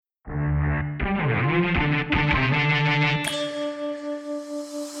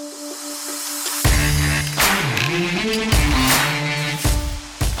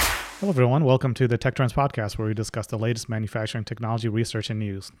everyone. Welcome to the Tech Trends Podcast, where we discuss the latest manufacturing technology research and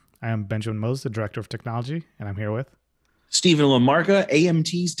news. I am Benjamin Moses, the Director of Technology, and I'm here with Stephen Lamarca,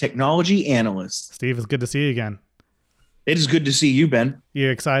 AMT's technology analyst. Steve. It's good to see you again. It is good to see you, Ben. You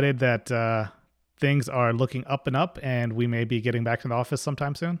excited that things are looking up and up, and we may be getting back to the office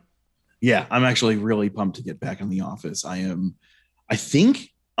sometime soon? Yeah, I'm actually really pumped to get back in the office. I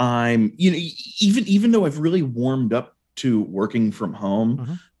think I'm, even though I've really warmed up to working from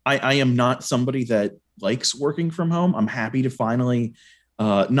home, I am not somebody that likes working from home. I'm happy to finally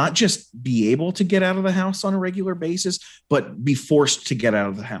not just be able to get out of the house on a regular basis, but be forced to get out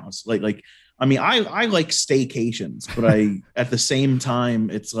of the house. I like staycations, but at the same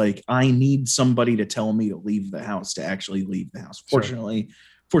time, it's like I need somebody to tell me to leave the house, to actually leave the house. Sure.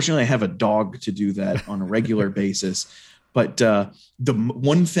 Fortunately, I have a dog to do that on a regular basis. But the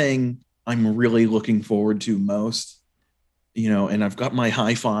one thing I'm really looking forward to most, and I've got my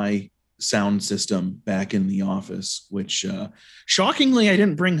hi-fi sound system back in the office, which shockingly I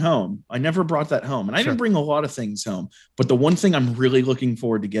didn't bring home. I never brought that home, and I didn't bring a lot of things home. But the one thing I'm really looking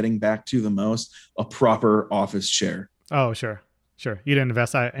forward to getting back to the most, a proper office chair. Oh, sure. You didn't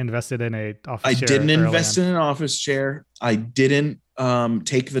invest. I invested in a office chair. I didn't invest in an office chair. I didn't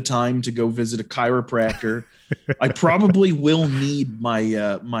take the time to go visit a chiropractor. I probably will need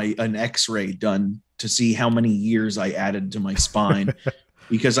an X-ray done to see how many years I added to my spine.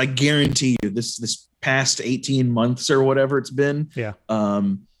 Because I guarantee you this past 18 months or whatever it's been. Yeah.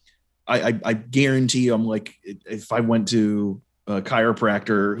 I guarantee you, I'm like, if I went to a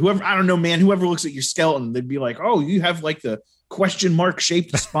chiropractor, whoever looks at your skeleton, they'd be like, oh, you have like the question mark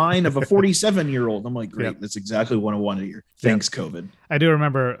shaped spine of a 47-year-old. I'm like, great. That's exactly what I wanted to hear. Thanks, COVID. I do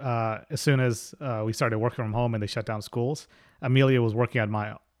remember as soon as we started working from home and they shut down schools, Amelia was working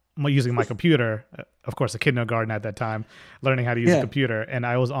on using my computer, of course, a kindergarten at that time, learning how to use a computer. And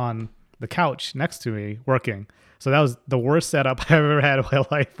I was on the couch next to me working. So that was the worst setup I've ever had in my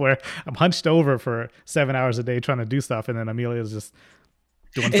life, where I'm hunched over for 7 hours a day trying to do stuff. And then Amelia's just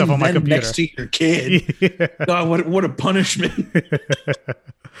doing stuff on my computer. Next to your kid. Yeah. God, what a punishment.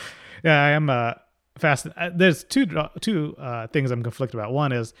 Yeah, I am fast. There's two things I'm conflicted about.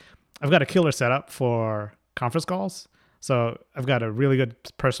 One is I've got a killer setup for conference calls. So I've got a really good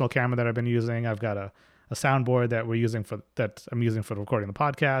personal camera that I've been using. I've got a soundboard that I'm using for recording the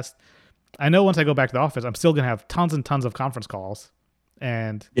podcast. I know once I go back to the office, I'm still going to have tons and tons of conference calls,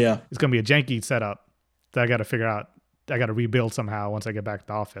 and it's going to be a janky setup that I got to figure out. I got to rebuild somehow once I get back to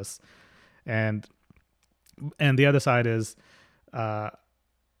the office. And the other side is,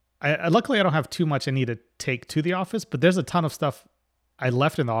 luckily I don't have too much I need to take to the office, but there's a ton of stuff I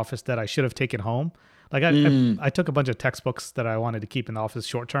left in the office that I should have taken home. Like I took a bunch of textbooks that I wanted to keep in the office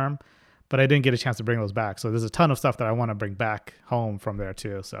short term, but I didn't get a chance to bring those back. So there's a ton of stuff that I want to bring back home from there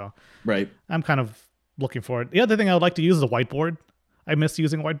too. So I'm kind of looking forward. The other thing I would like to use is a whiteboard. I miss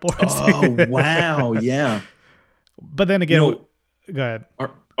using whiteboards. Oh, wow. Yeah. But then again, go ahead.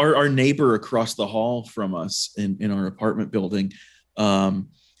 Our neighbor across the hall from us in our apartment building,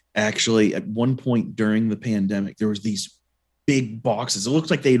 actually at one point during the pandemic, there was these big boxes. It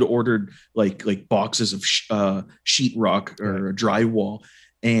looked like they'd ordered like boxes of sheetrock or drywall.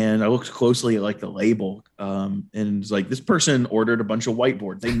 And I looked closely at like the label, and it's like, this person ordered a bunch of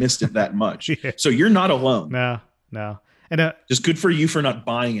whiteboard. They missed it that much. Yeah. So you're not alone. No. And just good for you for not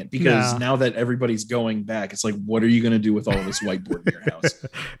buying it, because now that everybody's going back, it's like, what are you going to do with all this whiteboard in your house?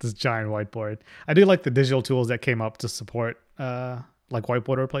 This giant whiteboard. I do like the digital tools that came up to support like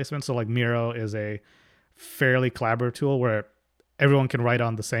whiteboard replacement. So like Miro is a fairly collaborative tool where everyone can write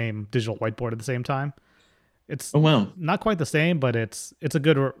on the same digital whiteboard at the same time. It's not quite the same, but it's a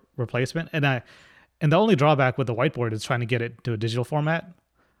good replacement. And the only drawback with the whiteboard is trying to get it to a digital format.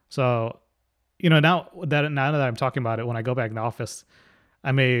 So, now that I'm talking about it, when I go back in the office,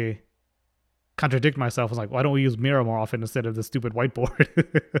 I may contradict myself. It's like, why don't we use Miro more often instead of the stupid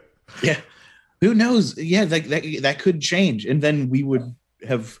whiteboard? Yeah. Who knows? Yeah, that could change. And then we would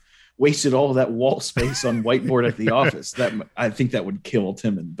have wasted all of that wall space on whiteboard at the office. I think that would kill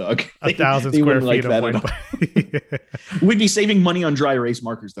Tim and Doug. 1,000 square feet of whiteboard. We'd be saving money on dry erase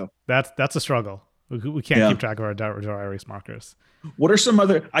markers, though. That's a struggle. We can't keep track of our dry erase markers. What are some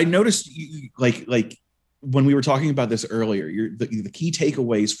other? I noticed like when we were talking about this earlier, the key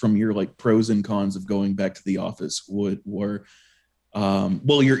takeaways from your like pros and cons of going back to the office were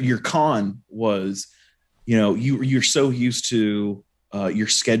your con was, you're so used to your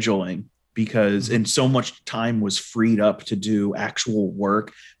scheduling, because and so much time was freed up to do actual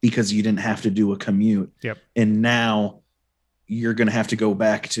work because you didn't have to do a commute. Yep. And now you're going to have to go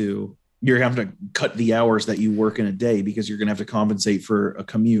back to You're going to have to cut the hours that you work in a day because you're going to have to compensate for a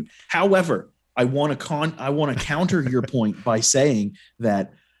commute. However, I want to counter your point by saying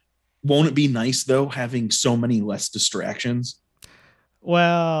that won't it be nice though having so many less distractions?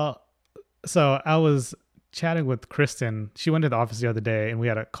 Well, so I was chatting with Kristen. She went to the office the other day and we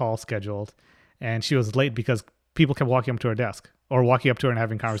had a call scheduled and she was late because people kept walking up to her desk or walking up to her and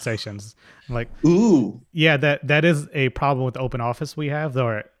having conversations. I'm like, ooh, yeah, that is a problem with the open office we have,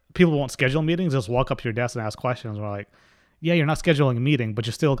 though. People won't schedule meetings, just walk up to your desk and ask questions. We're like, yeah, you're not scheduling a meeting, but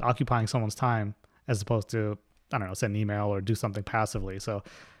you're still occupying someone's time as opposed to, I don't know, send an email or do something passively. So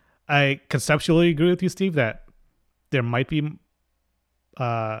I conceptually agree with you, Steve, that there might be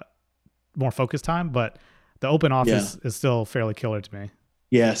more focus time, but the open office is still fairly killer to me.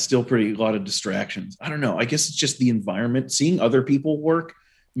 Yeah, still a lot of distractions. I don't know. I guess it's just the environment. Seeing other people work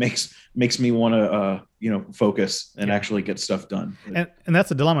makes me want to focus and actually get stuff done. And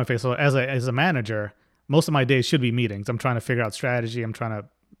that's a dilemma I face. So as a manager, most of my days should be meetings. I'm trying to figure out strategy. I'm trying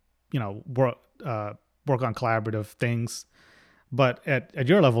to work on collaborative things. But at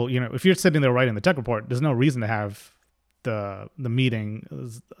your level, if you're sitting there writing the tech report, there's no reason to have the meeting,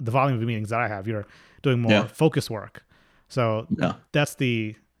 the volume of the meetings that I have. You're doing more focus work. So that's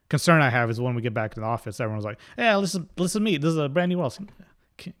the concern I have is when we get back to the office, everyone's like, "Yeah, let's meet. This is a brand new role.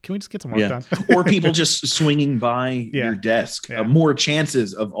 Can we just get some work done?" Or people just swinging by your desk. More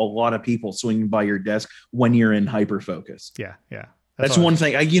chances of a lot of people swinging by your desk when you're in hyper focus. Yeah. That's one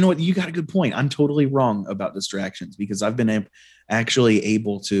thing. You know what? You got a good point. I'm totally wrong about distractions because I've been actually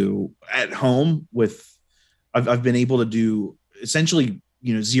able to at home I've been able to do essentially,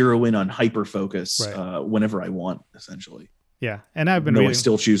 zero in on hyper focus whenever I want, essentially. Yeah. And I've been I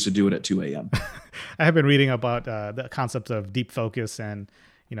still choose to do it at 2 a.m. I have been reading about the concept of deep focus and,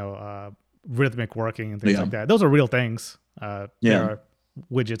 rhythmic working and things like that. Those are real things. There are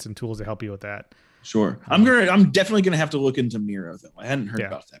widgets and tools to help you with that. Sure. I'm definitely going to have to look into Miro though. I hadn't heard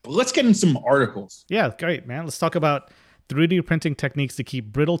about that, but let's get in some articles. Yeah. Great, man. Let's talk about 3D printing techniques to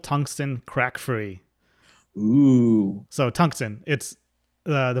keep brittle tungsten crack free. Ooh. So tungsten, it's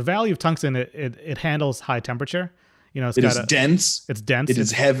the value of tungsten. It handles high temperature. It's dense. It's dense. It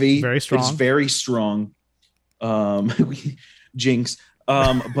is heavy. Very strong. It's very strong. Jinx.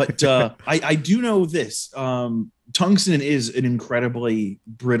 But I do know this. Tungsten is an incredibly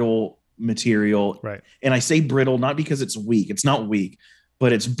brittle material. Right. And I say brittle not because it's weak. It's not weak,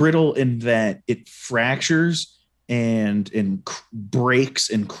 but it's brittle in that it fractures and breaks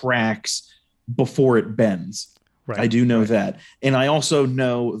and cracks before it bends. Right. I do know that. And I also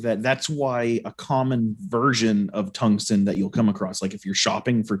know that that's why a common version of tungsten that you'll come across, like if you're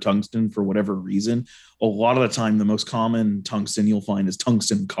shopping for tungsten for whatever reason, a lot of the time, the most common tungsten you'll find is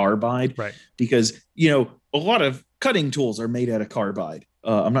tungsten carbide. Right. Because, a lot of cutting tools are made out of carbide.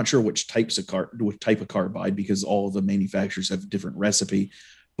 I'm not sure which type of carbide because all of the manufacturers have a different recipe,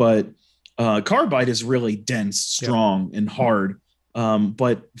 but carbide is really dense, strong, and hard.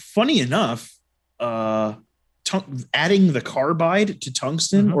 But funny enough, adding the carbide to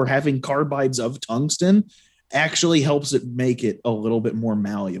tungsten or having carbides of tungsten actually helps it make it a little bit more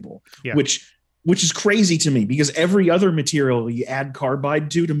malleable, which is crazy to me because every other material you add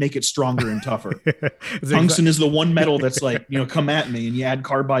carbide to make it stronger and tougher. Tungsten is the one metal that's like, come at me, and you add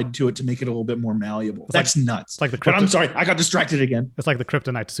carbide to it to make it a little bit more malleable. That's nuts. It's like but I'm sorry, I got distracted again. It's like the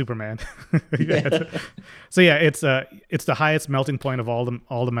kryptonite to Superman. So it's the highest melting point of all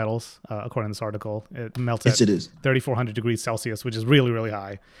the metals, according to this article. It melts at 3,400 degrees Celsius, which is really, really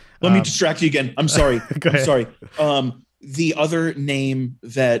high. Let me distract you again. I'm sorry. I'm sorry. The other name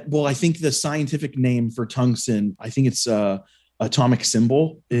I think the scientific name for tungsten, I think it's atomic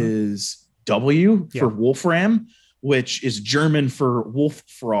symbol is W for Wolfram, which is German for wolf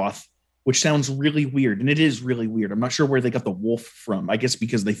froth, which sounds really weird. And it is really weird. I'm not sure where they got the wolf from. I guess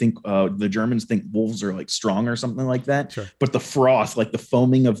because they think the Germans think wolves are like strong or something like that. Sure. But the froth, like the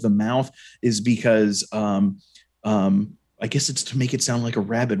foaming of the mouth, is because I guess it's to make it sound like a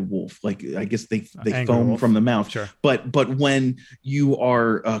rabid wolf. Like I guess they foam wolf from the mouth. Sure. But when you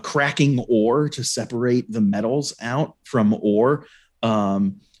are cracking ore to separate the metals out from ore,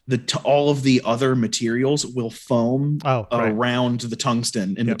 all of the other materials will foam around the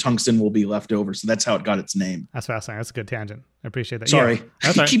tungsten, and the tungsten will be left over. So that's how it got its name. That's fascinating. That's a good tangent. I appreciate that. Sorry,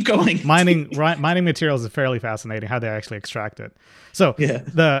 keep going. Mining materials is fairly fascinating. How they actually extract it. So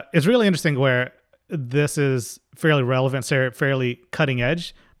it's really interesting where this is fairly relevant, fairly cutting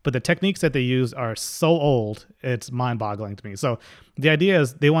edge, but the techniques that they use are so old, it's mind-boggling to me. So the idea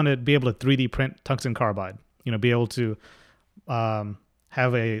is they want to be able to 3D print tungsten carbide, be able to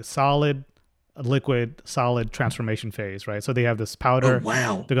have a solid liquid solid transformation phase, right? So they have this Oh, powder.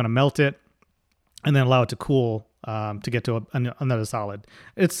 wow. They're going to melt it and then allow it to cool to get to another solid.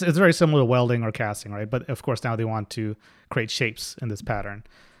 It's very similar to welding or casting, right? But of course now they want to create shapes in this pattern.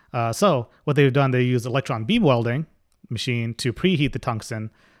 So what they've done, they use electron beam welding machine to preheat the tungsten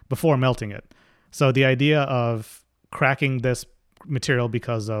before melting it. So the idea of cracking this material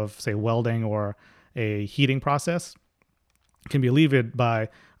because of, say, welding or a heating process can be alleviated by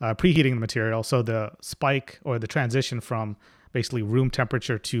preheating the material. So the spike or the transition from basically room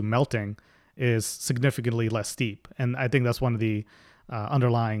temperature to melting is significantly less steep. And I think that's one of the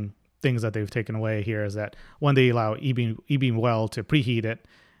underlying things that they've taken away here, is that when they allow E-beam weld to preheat it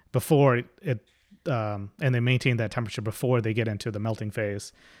before it and they maintain that temperature before they get into the melting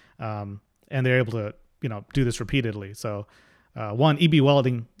phase, and they're able to do this repeatedly. So one, EB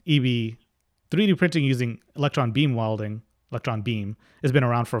welding, 3D printing using electron beam has been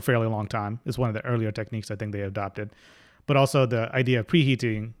around for a fairly long time. It's one of the earlier techniques I think they adopted. But also the idea of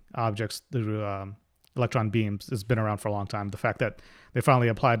preheating objects through electron beams has been around for a long time. The fact that they finally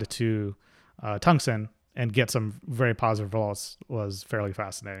applied it to tungsten and get some very positive results was fairly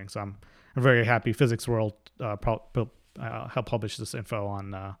fascinating. So I'm very happy Physics World helped publish this info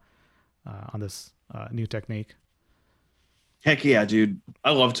on this new technique. Heck yeah, dude.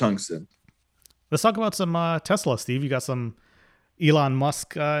 I love tungsten. Let's talk about some Tesla, Steve. You got some Elon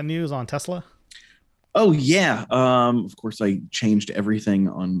Musk news on Tesla? Oh yeah. Of course, I changed everything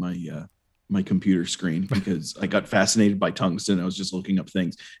on my computer screen because I got fascinated by tungsten. I was just looking up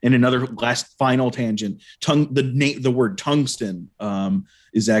things. And another final tangent. The word tungsten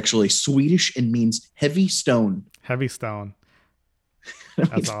is actually Swedish and means heavy stone. Heavy stone.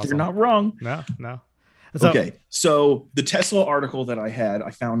 That's awesome. They're not wrong. No. Okay, so the Tesla article that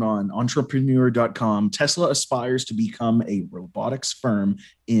I found on entrepreneur.com, Tesla aspires to become a robotics firm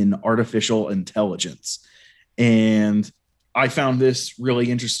in artificial intelligence. And I found this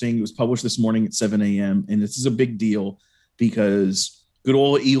really interesting. It was published this morning at 7 a.m. And this is a big deal because good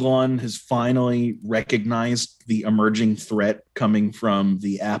old Elon has finally recognized the emerging threat coming from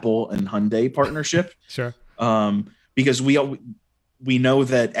the Apple and Hyundai partnership. Sure. Because we know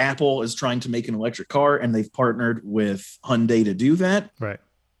that Apple is trying to make an electric car and they've partnered with Hyundai to do that. Right.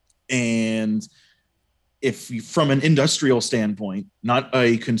 And from an industrial standpoint, not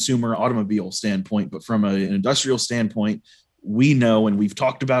a consumer automobile standpoint, but from an industrial standpoint, we know, and we've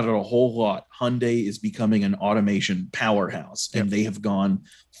talked about it a whole lot, Hyundai is becoming an automation powerhouse. Yep. And they have gone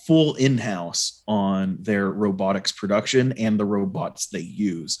full in-house on their robotics production and the robots they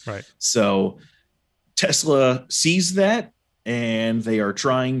use. Right. So Tesla sees that, and they are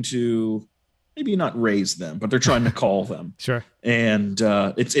trying to maybe not raise them, but they're trying to call them. Sure. And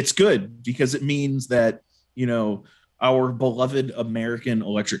it's good because it means that, our beloved American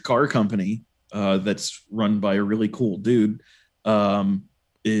electric car company that's run by a really cool dude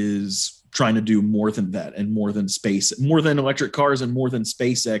is trying to do more than that and more than electric cars and more than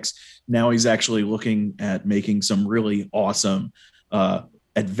SpaceX. Now he's actually looking at making some really awesome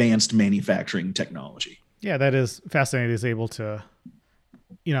advanced manufacturing technology. Yeah, that is fascinating. He's able to,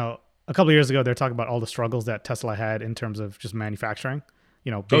 a couple of years ago, they're talking about all the struggles that Tesla had in terms of just manufacturing,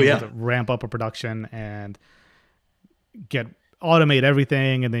 being able to ramp up a production and automate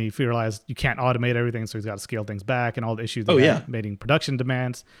everything. And then you realize you can't automate everything. So he's got to scale things back and all the issues meeting production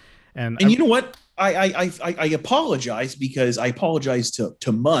demands. And you know what? I apologize because I apologize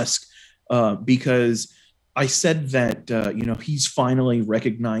to Musk because I said that, he's finally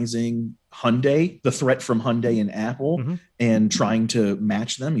recognizing Hyundai, the threat from Hyundai and Apple, mm-hmm. and trying to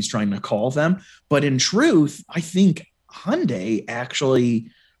match them. He's trying to call them. But in truth, I think Hyundai actually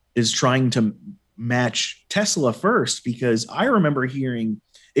is trying to match Tesla first, because I remember hearing,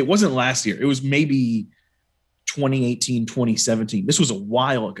 it wasn't last year, it was maybe 2018, 2017. This was a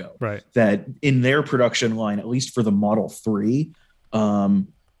while ago, right? That in their production line, at least for the Model 3,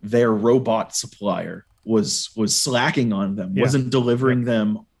 their robot supplier was slacking on them, wasn't delivering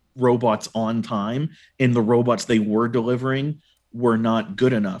them robots on time, and the robots they were delivering were not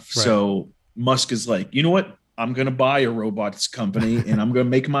good enough. Right. So Musk is like, you know what? I'm going to buy a robots company and I'm going to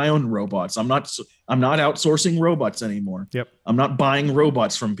make my own robots. I'm not outsourcing robots anymore. Yep. I'm not buying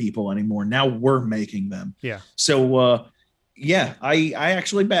robots from people anymore. Now we're making them. Yeah. So, I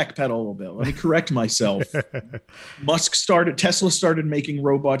actually backpedal a little bit. Let me correct myself. Tesla started making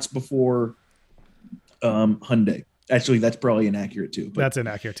robots before Hyundai. Actually, that's probably inaccurate too. But that's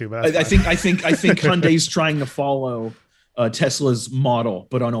inaccurate too. But I think Hyundai's trying to follow Tesla's model,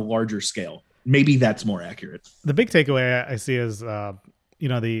 but on a larger scale. Maybe that's more accurate. The big takeaway I see is,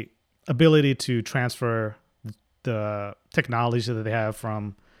 the ability to transfer the technology that they have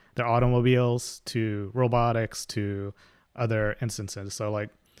from their automobiles to robotics to other instances. So like,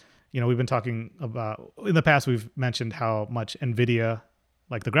 we've been talking about in the past, we've mentioned how much NVIDIA,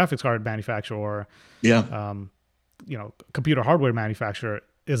 like the graphics card manufacturer or, Yeah. computer hardware manufacturer,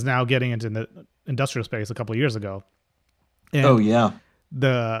 is now getting into the industrial space a couple of years ago. And Oh yeah.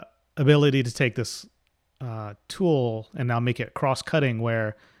 the ability to take this tool and now make it cross-cutting,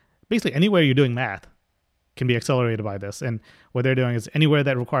 where basically anywhere you're doing math can be accelerated by this. And what they're doing is anywhere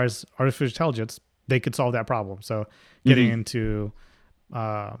that requires artificial intelligence, they could solve that problem. So getting into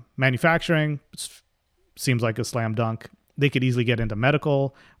manufacturing seems like a slam dunk. They could easily get into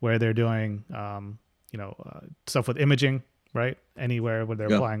medical, where they're doing stuff with imaging, right? Anywhere where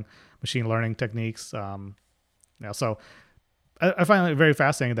they're applying machine learning techniques. So I find it very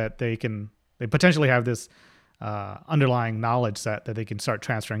fascinating that they potentially have this underlying knowledge set that they can start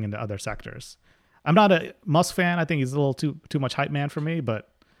transferring into other sectors. I'm not a Musk fan. I think he's a little too much hype man for me, but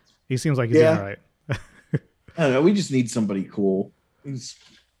he seems like he's doing all right. I don't know. We just need somebody cool.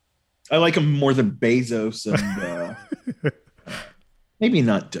 I like him more than Bezos and maybe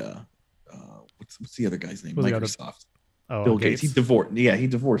not. What's the other guy's name? Microsoft. Bill Gates. He divorced. Yeah, he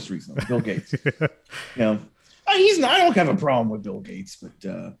divorced recently. Bill Gates. He's not. I don't have a problem with Bill Gates,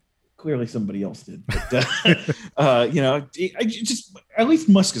 but clearly somebody else did. But I just at least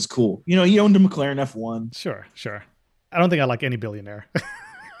Musk is cool. He owned a McLaren F1. Sure. I don't think I like any billionaire.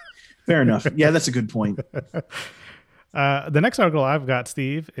 Fair enough. Yeah, that's a good point. The next article I've got,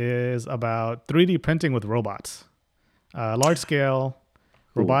 Steve, is about 3D printing with robots. Large scale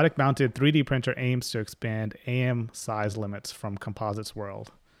robotic mounted 3D printer aims to expand AM size limits from Composites World.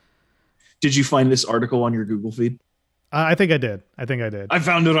 Did you find this article on your Google feed? I think I did. I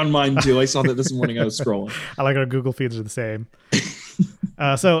found it on mine too. I saw that this morning. I was scrolling. I like our Google feeds are the same.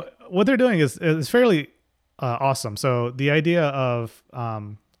 So what they're doing is fairly awesome. So the idea of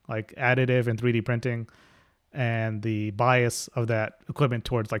like additive and 3D printing and the bias of that equipment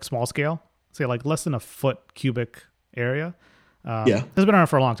towards like small scale, say like less than a foot cubic area, has been around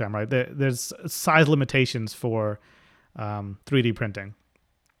for a long time, right? There's size limitations for 3D printing.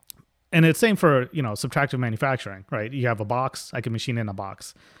 And it's same for, subtractive manufacturing, right? You have a box, I can machine in a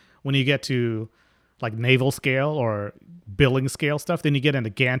box. When you get to like naval scale or billing scale stuff, then you get into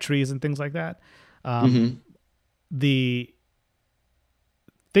gantries and things like that. The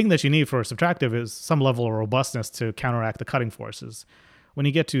thing that you need for subtractive is some level of robustness to counteract the cutting forces. When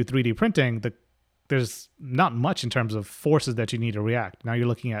you get to 3D printing, there's not much in terms of forces that you need to react. Now you're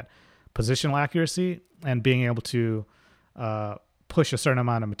looking at positional accuracy and being able to push a certain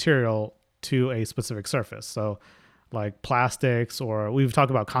amount of material to a specific surface. So like plastics, or we've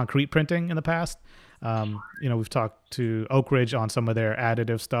talked about concrete printing in the past. We've talked to Oak Ridge on some of their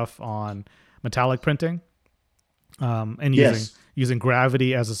additive stuff on metallic printing, and using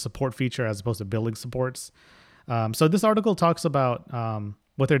gravity as a support feature as opposed to building supports. So this article talks about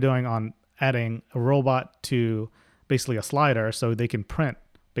what they're doing on adding a robot to basically a slider, so they can print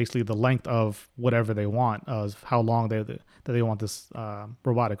basically the length of whatever they want, of how long that they want this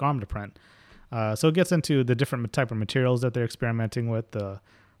robotic arm to print. So it gets into the different type of materials that they're experimenting with, the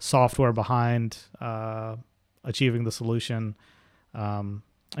software behind achieving the solution, and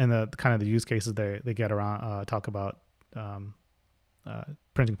the kind of the use cases they get around. Talk about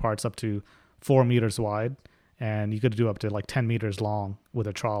printing parts up to 4 meters wide, and you could do up to like 10 meters long with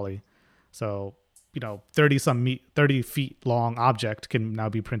a trolley. So 30 feet long object can now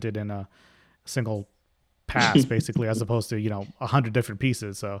be printed in a single pass, basically, as opposed to 100 different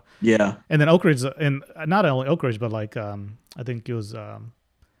pieces. So yeah. And then Oak Ridge, and not only Oak Ridge, but like I think it was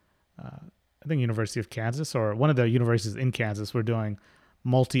University of Kansas, or one of the universities in Kansas, were doing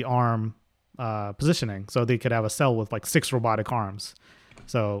multi-arm positioning, so they could have a cell with like 6 robotic arms.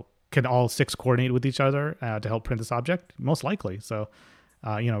 So can all 6 coordinate with each other to help print this object? Most likely. So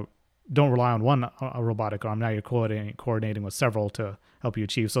don't rely on one robotic arm. Now you're coordinating with several to help you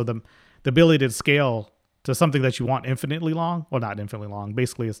achieve. So the ability to scale to something that you want infinitely long, well, not infinitely long,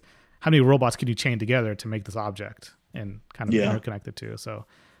 basically is how many robots can you chain together to make this object and kind of interconnect the two. So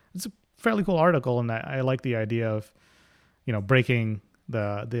it's a fairly cool article, and I like the idea of breaking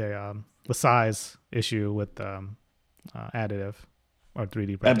the size issue with additive or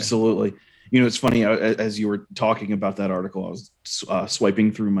 3D printing. Absolutely. It's funny, as you were talking about that article, I was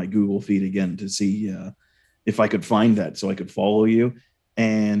swiping through my Google feed again to see if I could find that so I could follow you.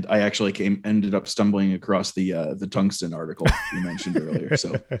 And I actually ended up stumbling across the tungsten article you mentioned earlier.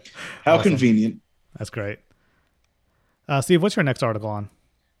 So how awesome. Convenient. That's great. Steve, what's your next article on?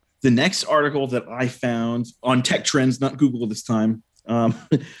 The next article that I found on Tech Trends, not Google this time, um,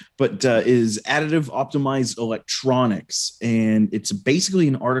 but is additive optimized electronics. And it's basically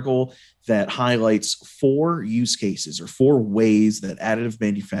an article that highlights 4 use cases or 4 ways that additive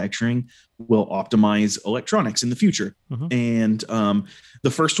manufacturing will optimize electronics in the future. Mm-hmm. And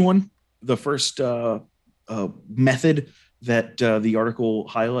the first one, the first method that the article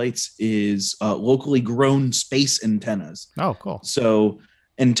highlights is locally grown space antennas. Oh, cool. So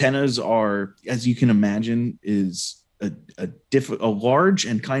antennas are, as you can imagine, is a large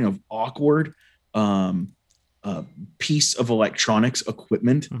and kind of awkward piece of electronics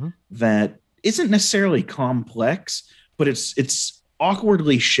equipment that isn't necessarily complex, but it's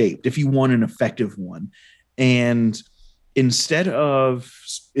awkwardly shaped if you want an effective one. And instead of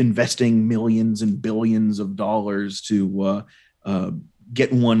investing millions and billions of dollars to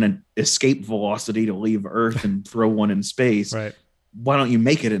get one an escape velocity to leave Earth and throw one in space, right, why don't you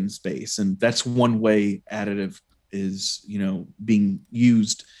make it in space? And that's one way additive is, being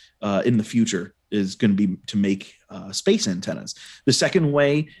used in the future, is going to be to make space antennas. The second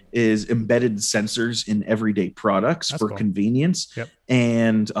way is embedded sensors in everyday products. That's for cool. Convenience. Yep.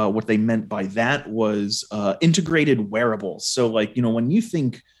 And what they meant by that was integrated wearables. So like, when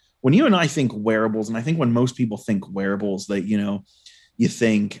you and I think wearables, and I think when most people think wearables, that, you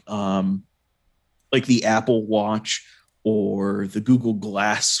think like the Apple Watch or the Google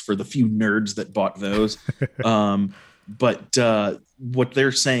Glass for the few nerds that bought those. But what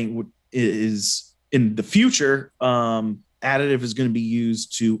they're saying is in the future, additive is going to be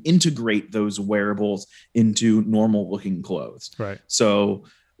used to integrate those wearables into normal looking clothes. Right. So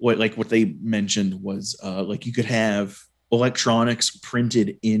what they mentioned was like you could have electronics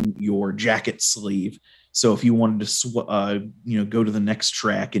printed in your jacket sleeve. So if you wanted to, go to the next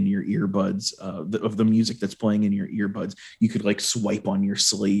track in your earbuds of the music that's playing in your earbuds, you could like swipe on your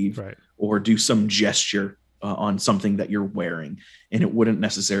sleeve, right, or do some gesture on something that you're wearing, and it wouldn't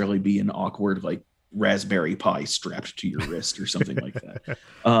necessarily be an awkward like Raspberry Pi strapped to your wrist or something like that.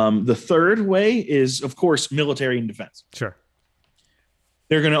 The third way is, of course, military and defense. Sure.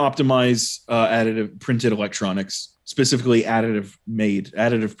 They're going to optimize additive printed electronics, specifically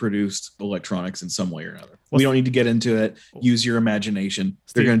additive produced electronics in some way or another. We don't need to get into it. Use your imagination.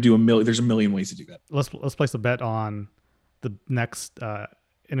 Steve, they're going to do there's a million ways to do that. Let's place a bet on the next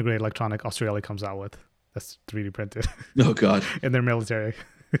integrated electronic Australia comes out with. That's 3D printed. Oh God. And they're military.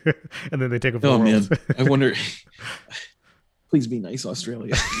 And then they take over the world. Man. I wonder. Please be nice,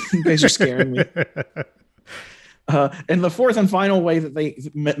 Australia. You guys are scaring me. And the fourth and final method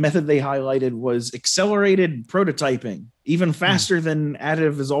they highlighted was accelerated prototyping, even faster than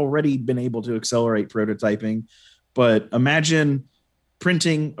additive has already been able to accelerate prototyping. But imagine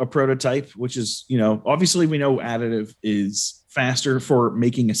printing a prototype, which is, obviously we know additive is faster for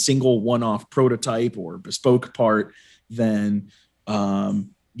making a single one-off prototype or bespoke part than,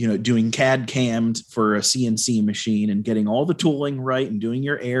 doing CAD CAM'd for a CNC machine and getting all the tooling right and doing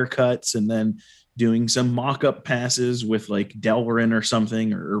your air cuts and then doing some mock-up passes with like Delrin or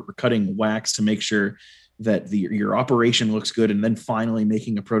something, or cutting wax to make sure that your operation looks good, and then finally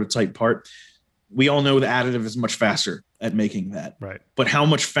making a prototype part. We all know that additive is much faster at making that. Right. But how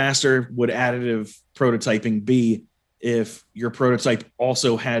much faster would additive prototyping be if your prototype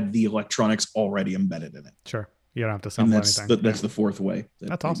also had the electronics already embedded in it? Sure. You don't have to assemble anything. That's the fourth way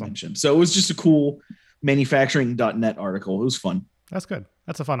that's awesome. Mentioned. So it was just a cool manufacturing.net article. It was fun. That's good.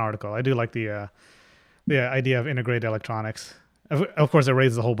 That's a fun article. I do like the idea of integrated electronics. Of course, it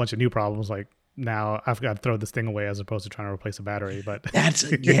raises a whole bunch of new problems. Like now I've got to throw this thing away as opposed to trying to replace a battery. But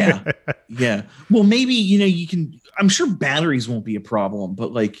that's yeah. Well, maybe you can. I'm sure batteries won't be a problem,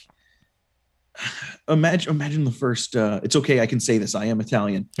 but like imagine the first. It's okay. I can say this. I am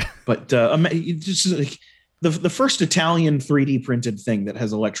Italian, but just like the first Italian 3D printed thing that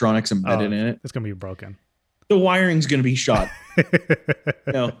has electronics embedded in it. It's gonna be broken. The wiring's going to be shot.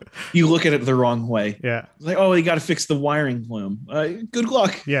 You look at it the wrong way. Yeah. It's like, oh, you got to fix the wiring plume. Good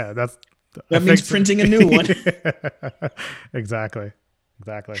luck. Yeah, that means printing a new one. Exactly.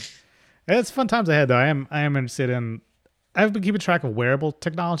 It's fun times ahead, though. I am interested in. I've been keeping track of wearable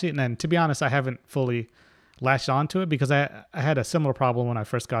technology, and then to be honest, I haven't fully latched onto it because I had a similar problem when I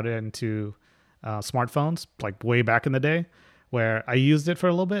first got into smartphones, like way back in the day, where I used it for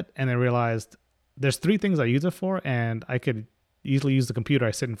a little bit and then realized there's 3 things I use it for, and I could easily use the computer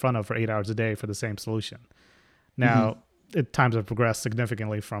I sit in front of for 8 hours a day for the same solution. Now, times have progressed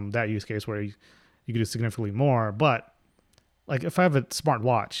significantly from that use case where you could do significantly more. But like if I have a smart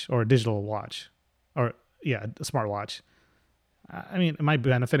watch or a digital watch, a smart watch, I mean, am I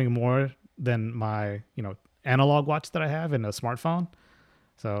benefiting more than my analog watch that I have in a smartphone?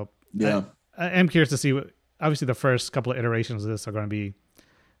 So yeah, I am curious to see obviously the first couple of iterations of this are going to be,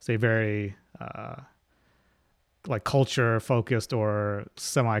 say, very like culture focused or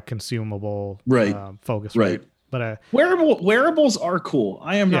semi-consumable Right. focused, Right. right? But Wearables are cool.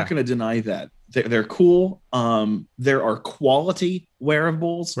 I am Yeah. not going to deny that. They're cool. There are quality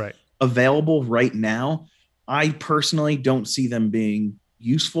wearables right, available right now. I personally don't see them being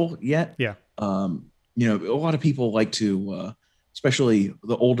useful yet. yeah, You know, a lot of people like to, especially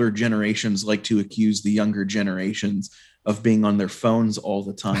the older generations, like to accuse the younger generations of being on their phones all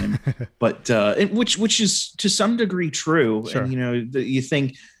the time, but which is to some degree true. Sure. And you know, you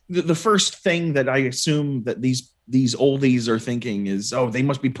think the first thing that I assume that these oldies are thinking is, oh, they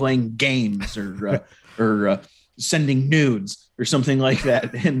must be playing games or sending nudes or something like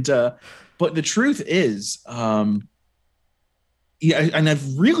that. And but the truth is, yeah, and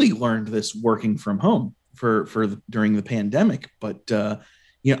I've really learned this working from home for during the pandemic. But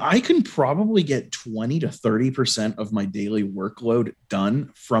you know, I can probably get 20 to 30% of my daily workload done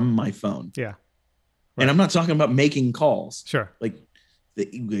from my phone. yeah, And I'm not talking about making calls, sure, like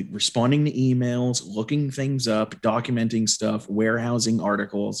responding to emails, looking things up, documenting stuff, warehousing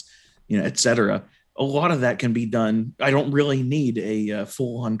articles, you know, etc. A lot of that can be done. I don't really need a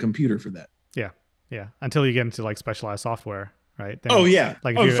full-on computer for that. yeah. Until you get into like specialized software, right? Then, Oh yeah,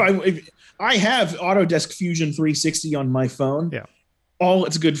 like if I have Autodesk Fusion 360 on my phone, yeah. all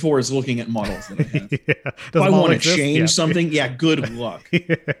it's good for is looking at models that I have. Yeah. If I want to change something, yeah, good luck.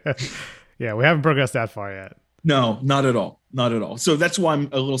 Yeah, we haven't progressed that far yet. No, not at all. Not at all. So that's why I'm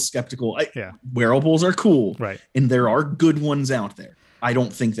a little skeptical. Yeah. Wearables are cool. Right. And there are good ones out there. I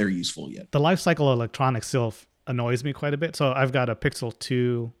don't think they're useful yet. The life cycle of electronics still annoys me quite a bit. So I've got a Pixel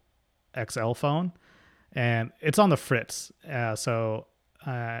 2 XL phone, and it's on the fritz. So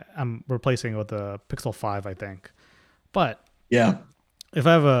I'm replacing it with the Pixel 5, I think. But yeah, if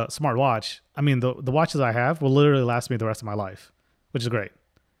I have a smart watch, I mean, the watches I have will literally last me the rest of my life, which is great.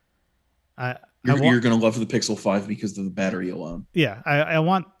 You're going to love the Pixel 5 because of the battery alone. Yeah, I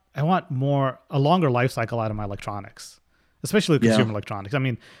want a longer life cycle out of my electronics, especially consumer electronics. I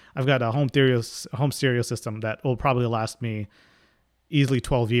mean, I've got a home stereo system that will probably last me easily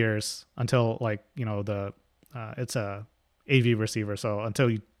 12 years until, like, you know, it's a AV receiver. So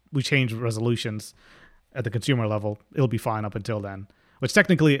until we change resolutions at the consumer level, it'll be fine up until then. Which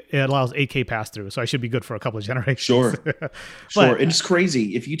technically it allows 8K pass through, so I should be good for a couple of generations. Sure, sure. It's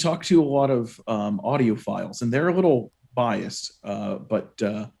crazy if you talk to a lot of audiophiles, and they're a little biased, but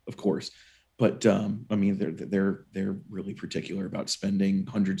of course, but I mean they're really particular about spending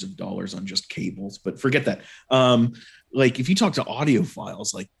hundreds of dollars on just cables. But forget that. Like if you talk to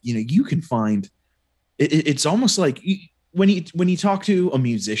audiophiles, like, you know, you can find it's almost like when you talk to a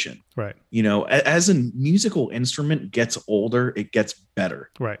musician, right? You know, as a musical instrument gets older, it gets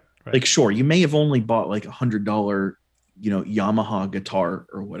better, right? Like, sure, you may have only bought like $100, you know, Yamaha guitar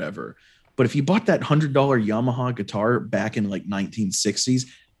or whatever, but if you bought that $100 Yamaha guitar back in like 1960s,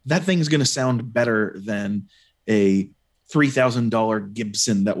 that thing's going to sound better than a $3,000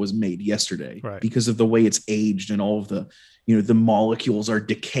 Gibson that was made yesterday, right? Because of the way it's aged and all of the, you know, the molecules are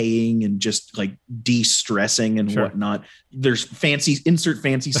decaying and just like de-stressing and whatnot. There's insert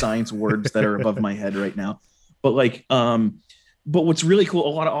fancy science words that are above my head right now. But like, but what's really cool, a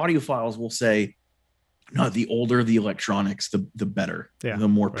lot of audiophiles will say, no, the older the electronics, the better, the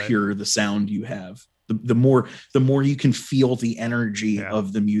more pure the sound you have, the more you can feel the energy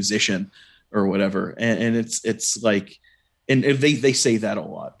of the musician or whatever. And it's like, and they say that a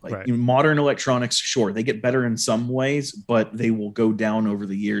lot. Like, you know, modern electronics, sure, they get better in some ways, but they will go down over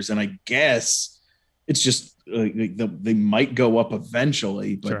the years. And I guess it's just they might go up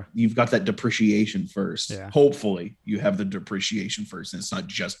eventually, but you've got that depreciation first. Hopefully you have the depreciation first, and it's not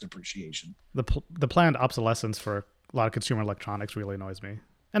just depreciation. The planned obsolescence for a lot of consumer electronics really annoys me.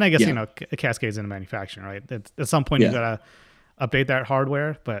 And I guess, you know, it cascades into manufacturing, right? At some point you got to update that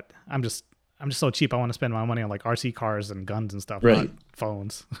hardware, but I'm just so cheap. I want to spend my money on like RC cars and guns and stuff, not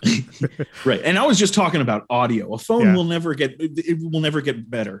phones. Right. And I was just talking about audio. A phone will never get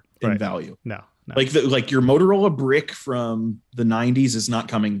better in value. No. Like your Motorola brick from the 90s is not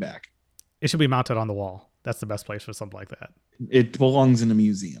coming back. It should be mounted on the wall. That's the best place for something like that. It belongs in a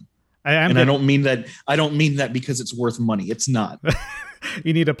museum. I don't mean that because it's worth money. It's not.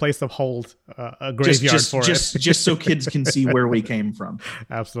 You need a place to hold a graveyard for it. Just so kids can see where we came from.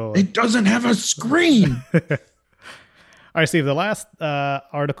 Absolutely. It doesn't have a screen. All right, Steve, the last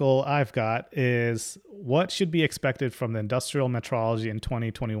article I've got is what should be expected from the industrial metrology in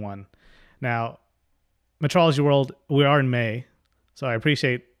 2021. Now, Metrology World, we are in May, so I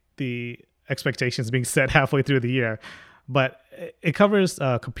appreciate the expectations being set halfway through the year, but it covers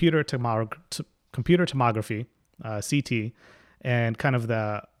computer computer tomography, CT, and kind of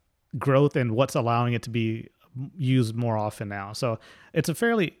the growth and what's allowing it to be used more often now. So it's a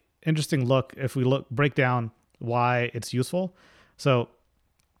fairly interesting look if we break down why it's useful. So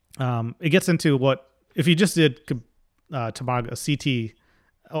it gets into what if you just did CT,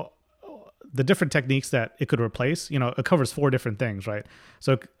 the different techniques that it could replace. It covers 4 different things, right?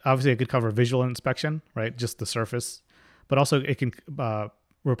 So obviously it could cover visual inspection, right, just the surface, but also it can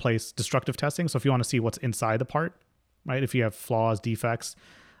replace destructive testing. So if you want to see what's inside the part, right, if you have flaws, defects,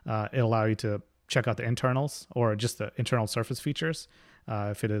 it'll allow you to check out the internals or just the internal surface features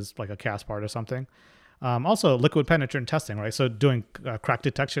if it is like a cast part or something. Also, liquid penetrant testing, right? So doing crack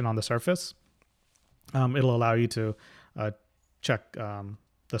detection on the surface, it'll allow you to check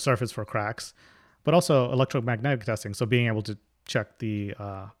the surface for cracks, but also electromagnetic testing. So being able to check the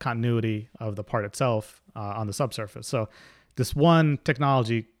continuity of the part itself on the subsurface. So this one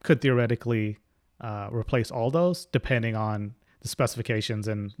technology could theoretically replace all those depending on the specifications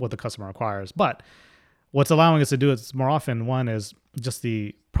and what the customer requires. But what's allowing us to do it more often, one is just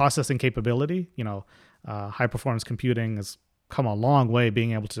the processing capability. High performance computing has come a long way,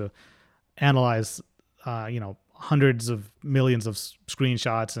 being able to analyze, hundreds of millions of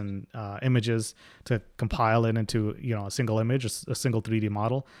screenshots and images to compile it into, a single image, a single 3D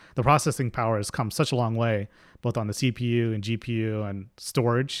model. The processing power has come such a long way, both on the CPU and GPU and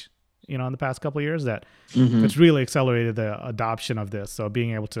storage, in the past couple of years that it's really accelerated the adoption of this. So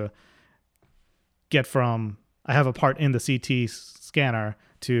being able to get from, I have a part in the CT scanner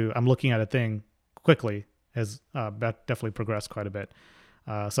to I'm looking at a thing quickly has definitely progressed quite a bit.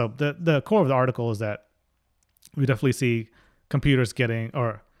 So the core of the article is that we definitely see computers getting,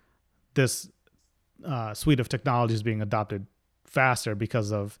 or this suite of technologies being adopted faster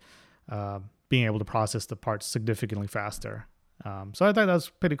because of being able to process the parts significantly faster. So I thought that was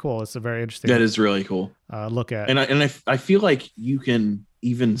pretty cool. It's a very interesting. That is really cool. Look at, and I feel like you can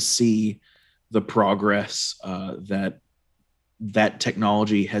even see the progress that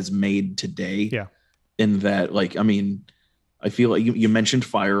technology has made today. Yeah. In that, I feel like you mentioned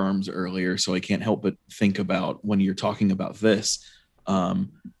firearms earlier, so I can't help but think about when you're talking about this, how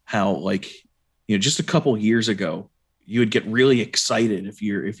just a couple years ago, you would get really excited if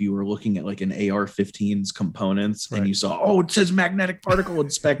you were looking at like an AR-15's components, right, and you saw, it says magnetic particle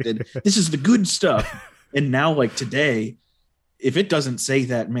inspected. This is the good stuff. And now, like today, if it doesn't say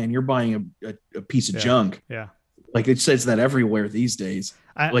that, man, you're buying a piece of junk. Yeah. Like it says that everywhere these days.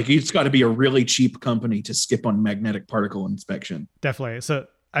 It's got to be a really cheap company to skip on magnetic particle inspection. Definitely. So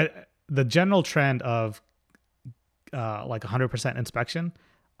the general trend of 100% inspection,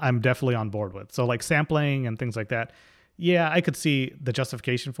 I'm definitely on board with. So like sampling and things like that. Yeah, I could see the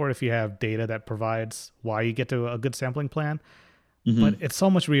justification for it if you have data that provides why you get to a good sampling plan. Mm-hmm. But it's so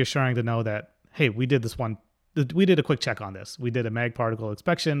much reassuring to know that, hey, we did a quick check on this. We did a mag particle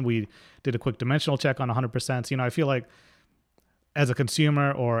inspection. We did a quick dimensional check on 100%. I feel like as a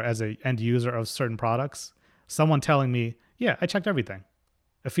consumer or as an end user of certain products, someone telling me, yeah, I checked everything.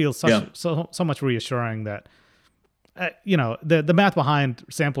 It feels so much reassuring that, the math behind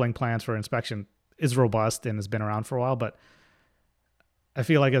sampling plans for inspection is robust and has been around for a while. But I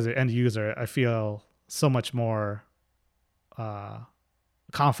feel like as an end user, I feel so much more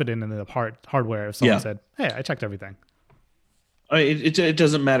confident in the hardware if someone said, hey, I checked everything. It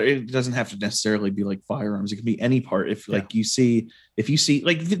doesn't matter. It doesn't have to necessarily be like firearms. It can be any part. If you see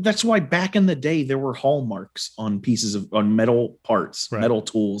that's why back in the day there were hallmarks on on metal parts, right, metal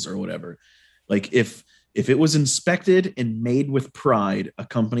tools or whatever. Like if it was inspected and made with pride, a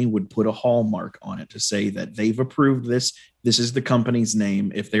company would put a hallmark on it to say that they've approved this. This is the company's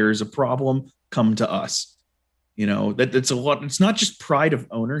name. If there is a problem, come to us. That's a lot. It's not just pride of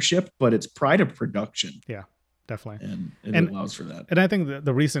ownership, but it's pride of production. Yeah, definitely. And it allows for that. And I think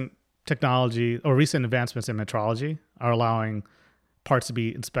the recent technology or recent advancements in metrology are allowing parts to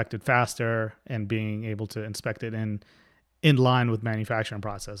be inspected faster and being able to inspect it in line with manufacturing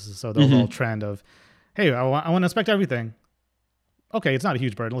processes. So the overall trend of, hey, I want to inspect everything. Okay, it's not a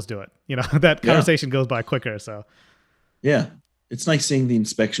huge burden. Let's do it. That conversation goes by quicker. So, yeah, it's nice seeing the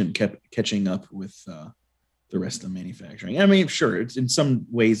inspection catching up with the rest of manufacturing. I mean, sure, it's in some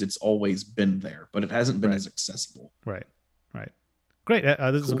ways it's always been there, but it hasn't been as accessible. Right. Great.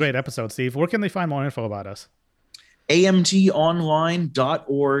 This is a great episode, Steve. Where can they find more info about us?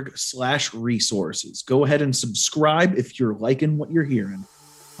 amtonline.org/resources. Go ahead and subscribe if you're liking what you're hearing.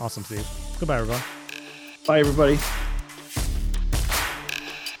 Awesome, Steve. Goodbye, everyone. Bye, everybody.